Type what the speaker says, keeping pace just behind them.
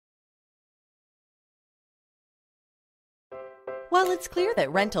While it's clear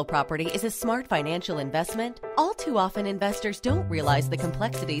that rental property is a smart financial investment, all too often investors don't realize the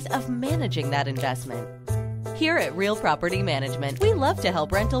complexities of managing that investment. Here at Real Property Management, we love to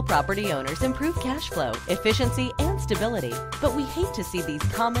help rental property owners improve cash flow, efficiency, and stability, but we hate to see these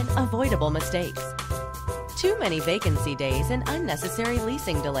common, avoidable mistakes. Too many vacancy days and unnecessary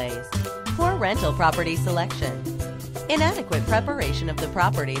leasing delays. Poor rental property selection. Inadequate preparation of the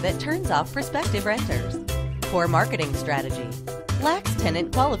property that turns off prospective renters. Poor marketing strategy. Lacks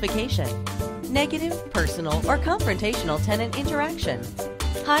tenant qualification. Negative, personal, or confrontational tenant interaction.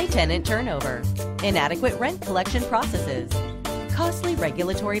 High tenant turnover. Inadequate rent collection processes. Costly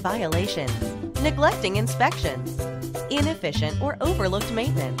regulatory violations. Neglecting inspections. Inefficient or overlooked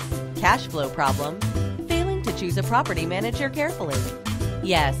maintenance. Cash flow problems. Failing to choose a property manager carefully.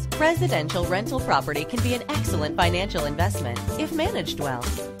 Yes, residential rental property can be an excellent financial investment if managed well.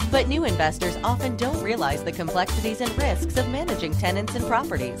 But new investors often don't realize the complexities and risks of managing tenants and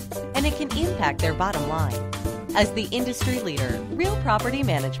properties, and it can impact their bottom line. As the industry leader, Real Property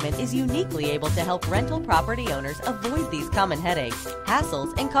Management is uniquely able to help rental property owners avoid these common headaches,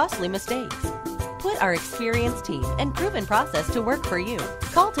 hassles, and costly mistakes. Put our experienced team and proven process to work for you.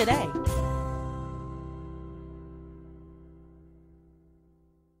 Call today.